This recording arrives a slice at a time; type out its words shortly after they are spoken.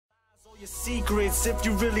Your secrets, if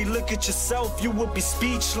you really look at yourself, you would be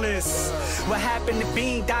speechless. What happened to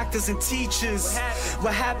being doctors and teachers?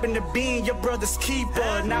 What happened to being your brother's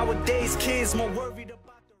keeper? Nowadays kids more worried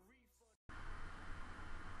about the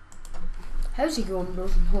How's it going,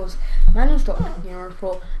 bros and hoes? My name's Dr.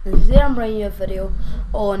 Pro, and today I'm bringing you a video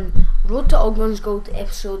on Road to Ogman's Gold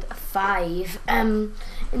episode 5. And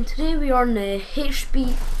today we are on the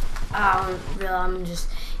HBRa3.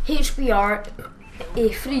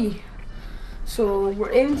 So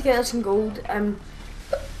we're aiming to get this in gold.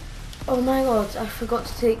 Oh my god, I forgot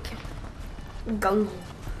to take gung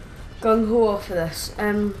ho off of this.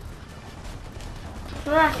 I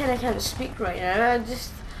can't speak right now.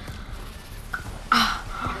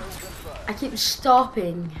 I keep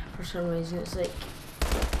stopping for some reason. It's like,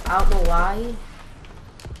 I don't know why.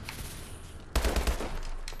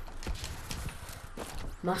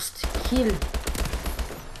 Must kill.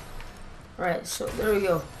 Right, so there we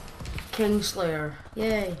go. Kingslayer.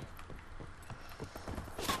 Yay.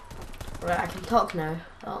 Right, I can talk now.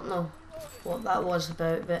 I don't know what that was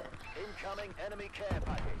about, but incoming enemy care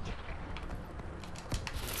package.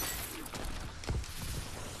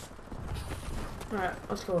 Right,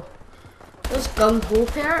 let's go. This gung ho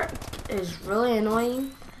part is really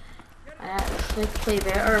annoying. I actually play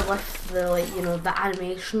better with the the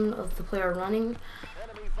animation of the player running.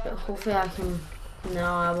 But hopefully I can. No,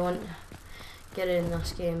 I won't get it in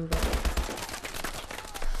this game. But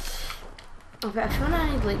okay, I found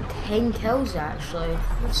I need like 10 kills actually.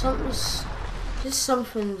 Something's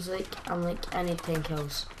like I need 10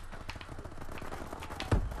 kills.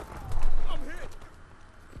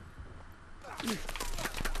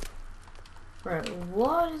 Right,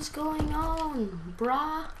 what is going on,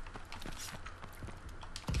 brah?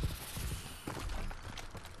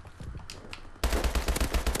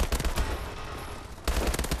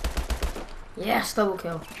 Yes, double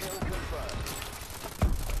kill.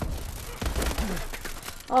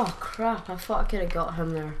 Oh crap, I thought I could have got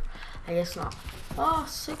him there. I guess not. Oh,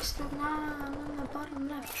 69 on the bottom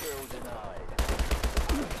left.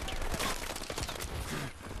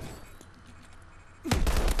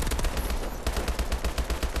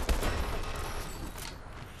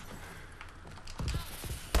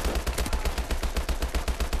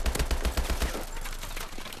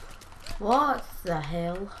 What the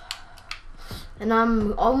hell? And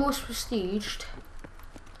I'm almost prestiged.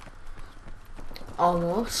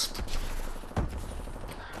 Almost.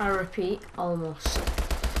 I repeat, almost.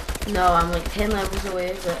 No, I'm like 10 levels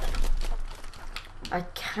away, but I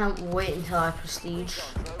can't wait until I prestige.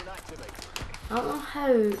 I don't know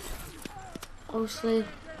how. Obviously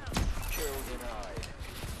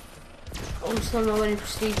I'm not winning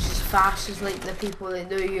prestige as fast as like the people that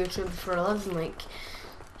do YouTube for a living, like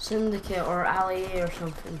Syndicate or Ali or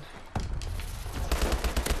something.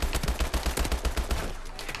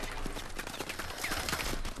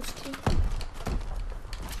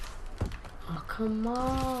 Oh, come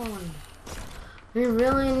on. We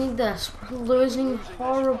really need this. We're losing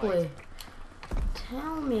horribly.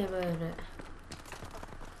 Tell me about it.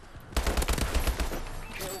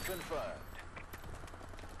 Kill confirmed.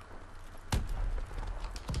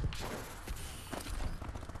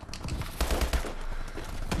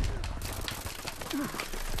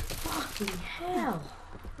 Fucking hell.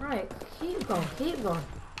 Right, keep going, keep going.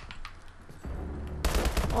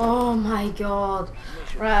 Oh my god.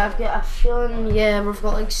 Right, I've got a feeling, yeah, we've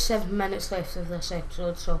got like 7 minutes left of this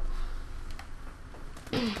episode, so.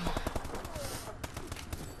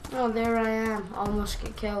 Oh, there I am, almost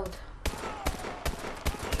get killed.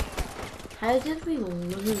 How did we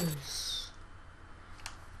lose?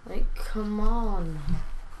 Like, come on.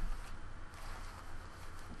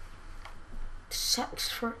 6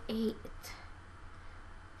 for 8.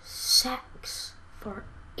 6 for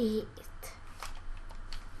 8.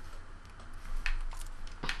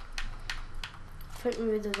 I think we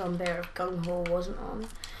would have done better if Gung Ho wasn't on.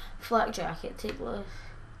 Flak jacket, take less.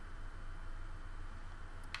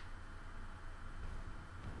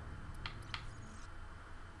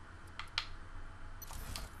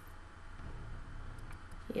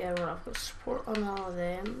 Yeah, well, I've got support on all of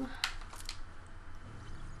them.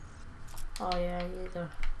 Oh yeah,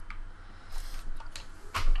 either.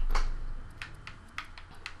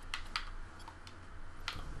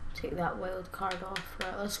 Take that wild card off.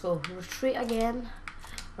 Right, let's go. Retreat again.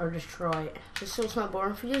 Or destroy it. Just so it's not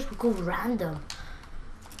boring for you, we'll go random.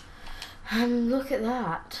 And look at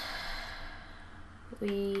that.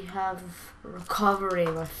 We have Recovery,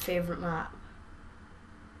 my favourite map.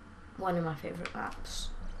 One of my favourite maps.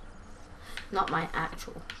 Not my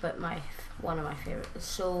actual, but one of my favorites.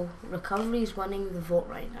 So Recovery's winning the vote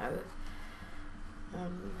right now.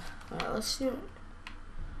 Right, Right, let's see.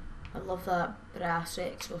 I love that brass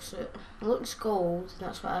exosuit. It looks gold,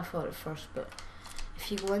 that's what I thought at first, but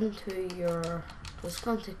if you go into your... Let's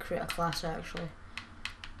go into create a class actually.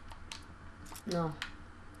 No.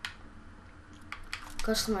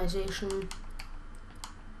 Customization.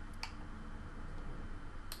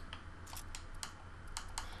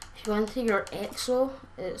 If you go into your exo,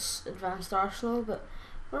 it's advanced arsenal, but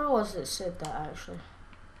where was it said that actually?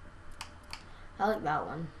 I like that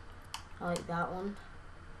one. I like that one.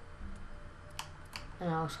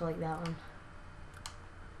 And I also like that one.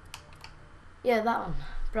 Yeah, that one.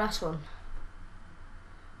 Brass one.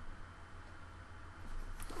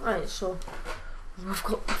 Right, so we've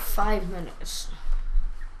got 5 minutes.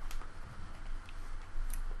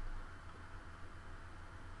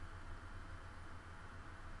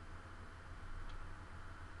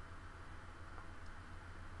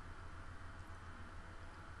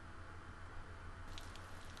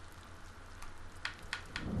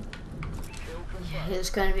 It's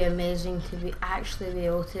going to be amazing to be actually be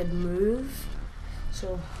able to move.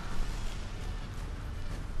 So,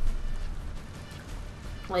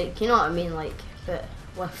 like, you know what I mean, like, but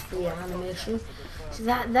with the animation. So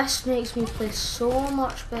this makes me play so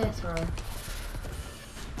much better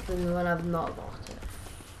than when I've not got it.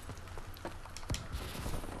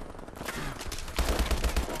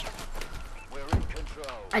 We're in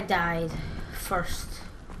control. I died first.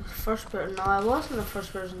 First person. No, I wasn't the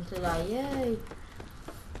first person to die. Yay!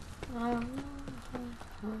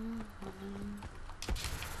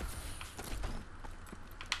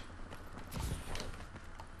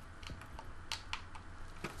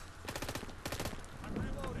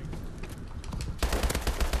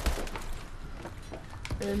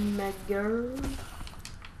 And my girl.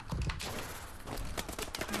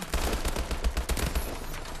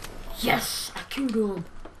 Yes, I killed him.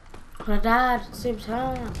 But I died at the same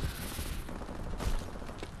time.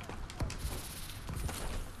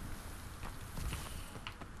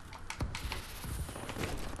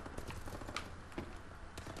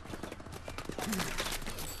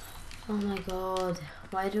 Oh my god,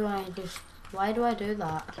 why do I do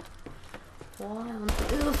that? Why on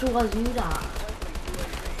earth do I do that?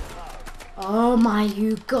 Oh my,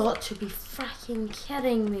 you got to be freaking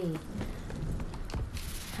kidding me.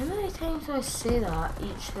 How many times do I say that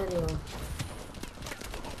each video?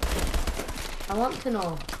 I want to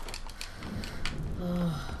know.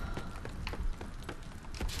 Ugh.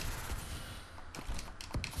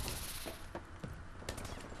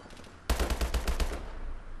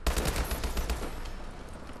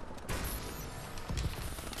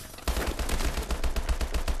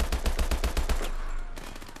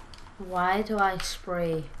 Why do I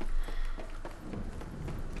spray?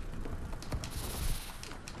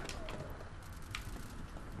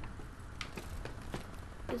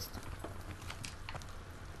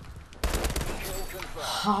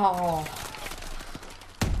 Oh.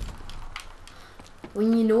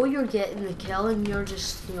 When you know you're getting the kill and you're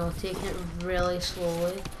just, you know, taking it really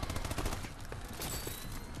slowly.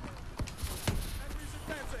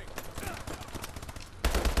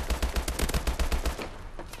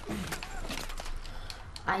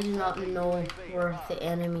 I do not know where the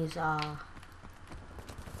enemies are.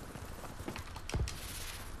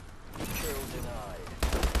 Kill denied.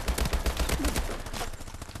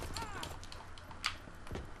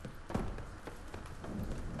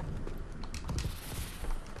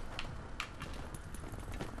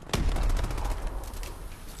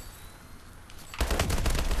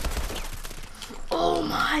 Oh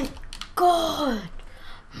my god!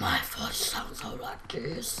 My voice sounds so like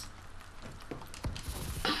this.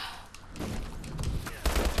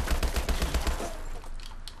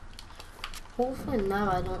 Hopefully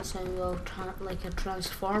now I don't sound like a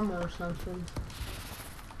transformer or something.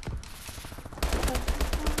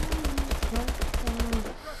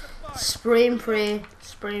 Spray and pray,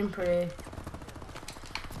 spray and pray.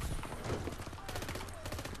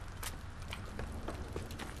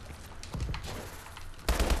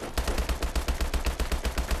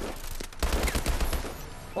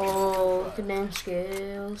 Oh, look at them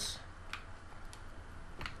skills.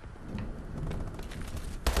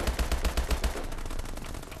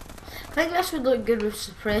 I think this would look good with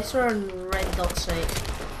suppressor and red dot sight.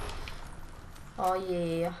 Oh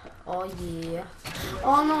yeah, oh yeah.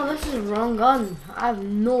 Oh no, this is the wrong gun. I have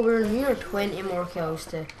nowhere near 20 more kills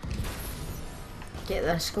to get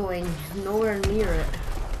this going. Nowhere near it.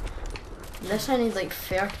 This I need like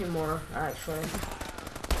 30 more actually.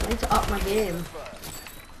 I need to up my game.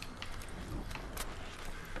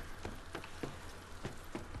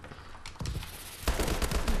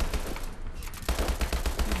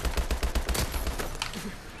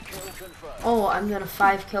 confirmed. Oh, I'm doing a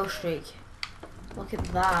 5 kill streak. Look at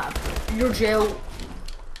that. Your jail.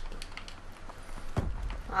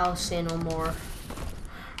 I'll say no more.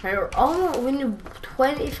 Right, we're almost, we need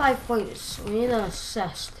 25 points. We need an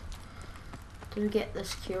assist to get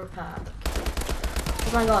this cure pack.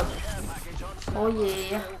 Oh my god. Oh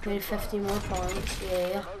yeah. We need 50 more points.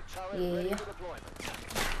 Yeah. Yeah.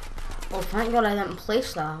 Oh, thank god I didn't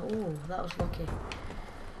place that. Oh, that was lucky.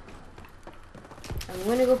 I'm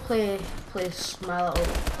gonna go place my little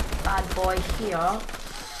bad boy here.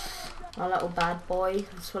 My little bad boy.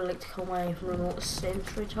 That's what I like to call my remote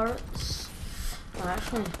sentry turrets. I'll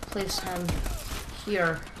actually place him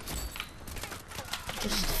here.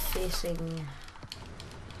 Just facing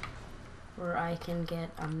where I can get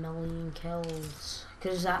a million kills.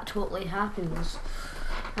 Because that totally happens.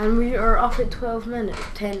 And we are up at 12 minutes,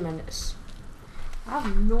 10 minutes. I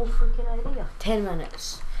have no freaking idea. 10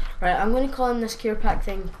 minutes. Right, I'm gonna call in this cure pack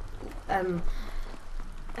thing, end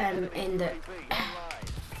it. They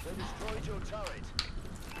destroyed your turret.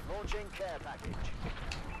 Launching care package.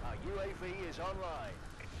 Our UAV is online.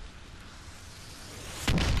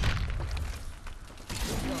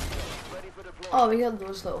 Ready for deployment. Oh, we got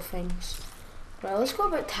those little things. Right, let's go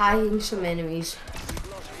about tagging some enemies.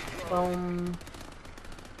 We've lost control. Boom.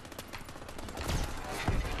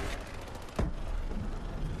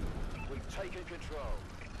 We've taken control.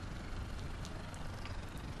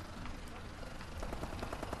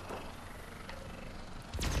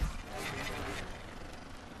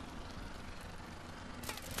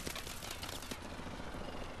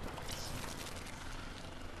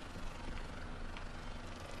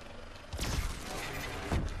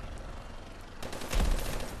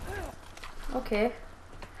 Okay.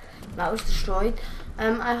 That was destroyed.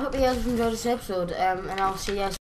 I hope you guys enjoyed this episode, and I'll see you guys